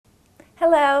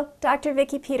Hello, Dr.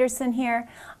 Vicki Peterson here.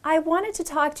 I wanted to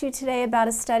talk to you today about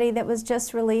a study that was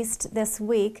just released this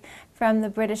week from the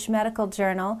British Medical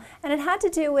Journal, and it had to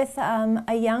do with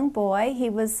a young boy.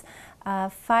 He was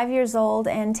 5 years old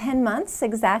and 10 months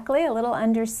exactly, a little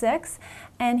under 6,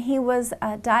 and he was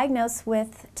diagnosed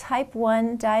with type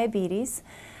 1 diabetes.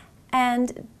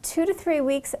 And 2 to 3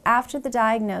 weeks after the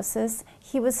diagnosis,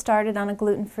 he was started on a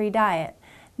gluten-free diet.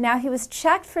 Now, he was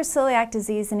checked for celiac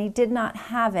disease and he did not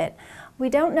have it. We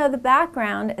don't know the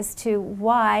background as to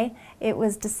why it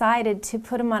was decided to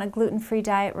put him on a gluten-free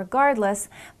diet regardless,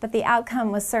 but the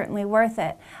outcome was certainly worth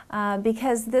it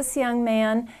because this young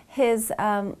man, his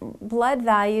blood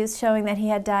values showing that he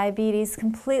had diabetes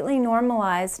completely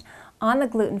normalized on the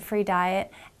gluten-free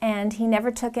diet, and he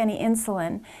never took any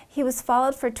insulin. He was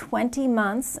followed for 20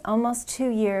 months, almost 2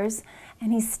 years,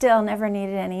 and he still never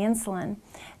needed any insulin.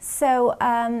 So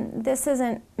this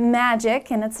isn't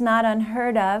magic, and it's not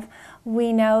unheard of.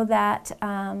 We know that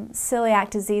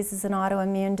celiac disease is an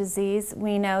autoimmune disease.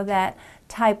 We know that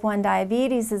type 1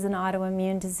 diabetes is an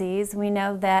autoimmune disease. We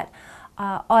know that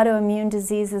autoimmune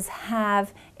diseases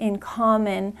have in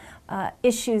common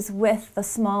issues with the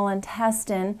small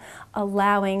intestine,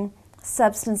 allowing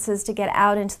substances to get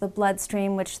out into the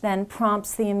bloodstream, which then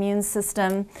prompts the immune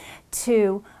system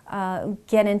to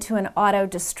get into an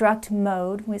auto-destruct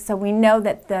mode. So we know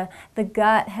that the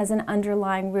gut has an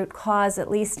underlying root cause, at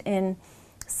least in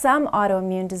some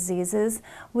autoimmune diseases.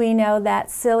 We know that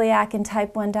celiac and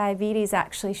type 1 diabetes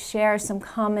actually share some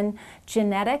common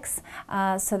genetics,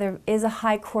 so there is a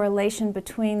high correlation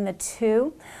between the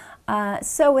two.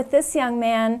 So with this young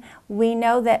man, we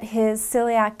know that his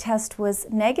celiac test was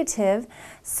negative.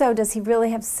 So does he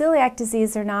really have celiac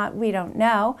disease or not? We don't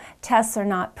know. Tests are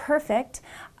not perfect.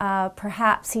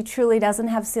 Perhaps he truly doesn't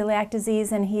have celiac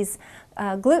disease and he's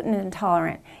gluten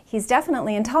intolerant. He's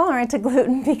definitely intolerant to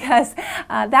gluten because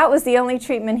that was the only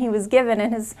treatment he was given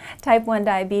and his type 1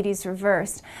 diabetes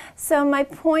reversed. So my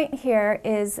point here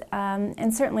is,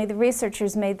 and certainly the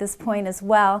researchers made this point as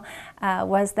well,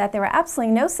 was that there were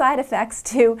absolutely no side effects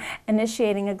to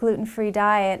initiating a gluten-free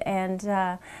diet,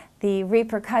 and the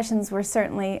repercussions were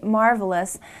certainly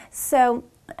marvelous. So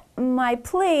my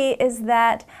plea is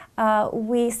that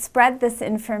we spread this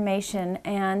information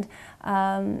and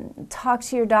talk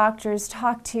to your doctors,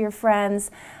 talk to your friends.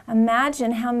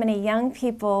 Imagine how many young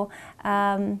people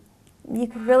you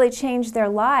could really change their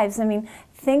lives. I mean,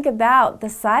 think about the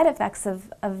side effects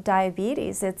of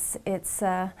diabetes. It's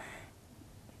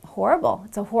horrible.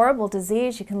 It's a horrible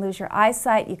disease. You can lose your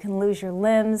eyesight, you can lose your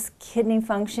limbs, kidney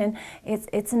function.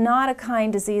 It's not a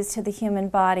kind disease to the human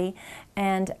body,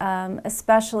 and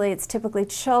especially it's typically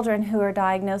children who are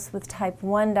diagnosed with type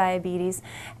 1 diabetes.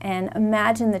 And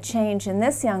imagine the change in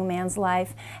this young man's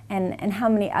life and how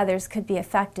many others could be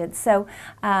affected. So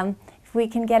if we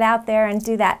can get out there and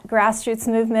do that grassroots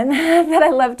movement that I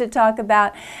love to talk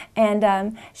about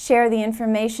and share the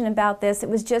information about this. It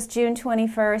was just June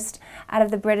 21st out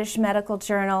of the British Medical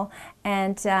Journal,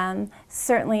 and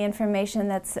certainly information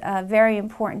that's very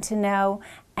important to know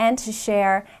and to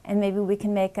share, and maybe we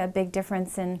can make a big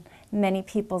difference in many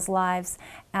people's lives.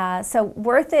 So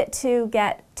worth it to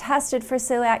get tested for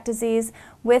celiac disease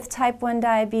with type 1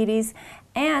 diabetes,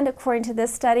 and according to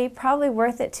this study, probably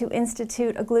worth it to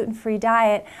institute a gluten-free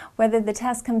diet, whether the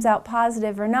test comes out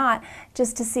positive or not,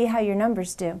 just to see how your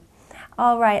numbers do.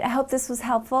 All right, I hope this was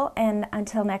helpful, and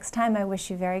until next time, I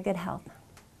wish you very good health.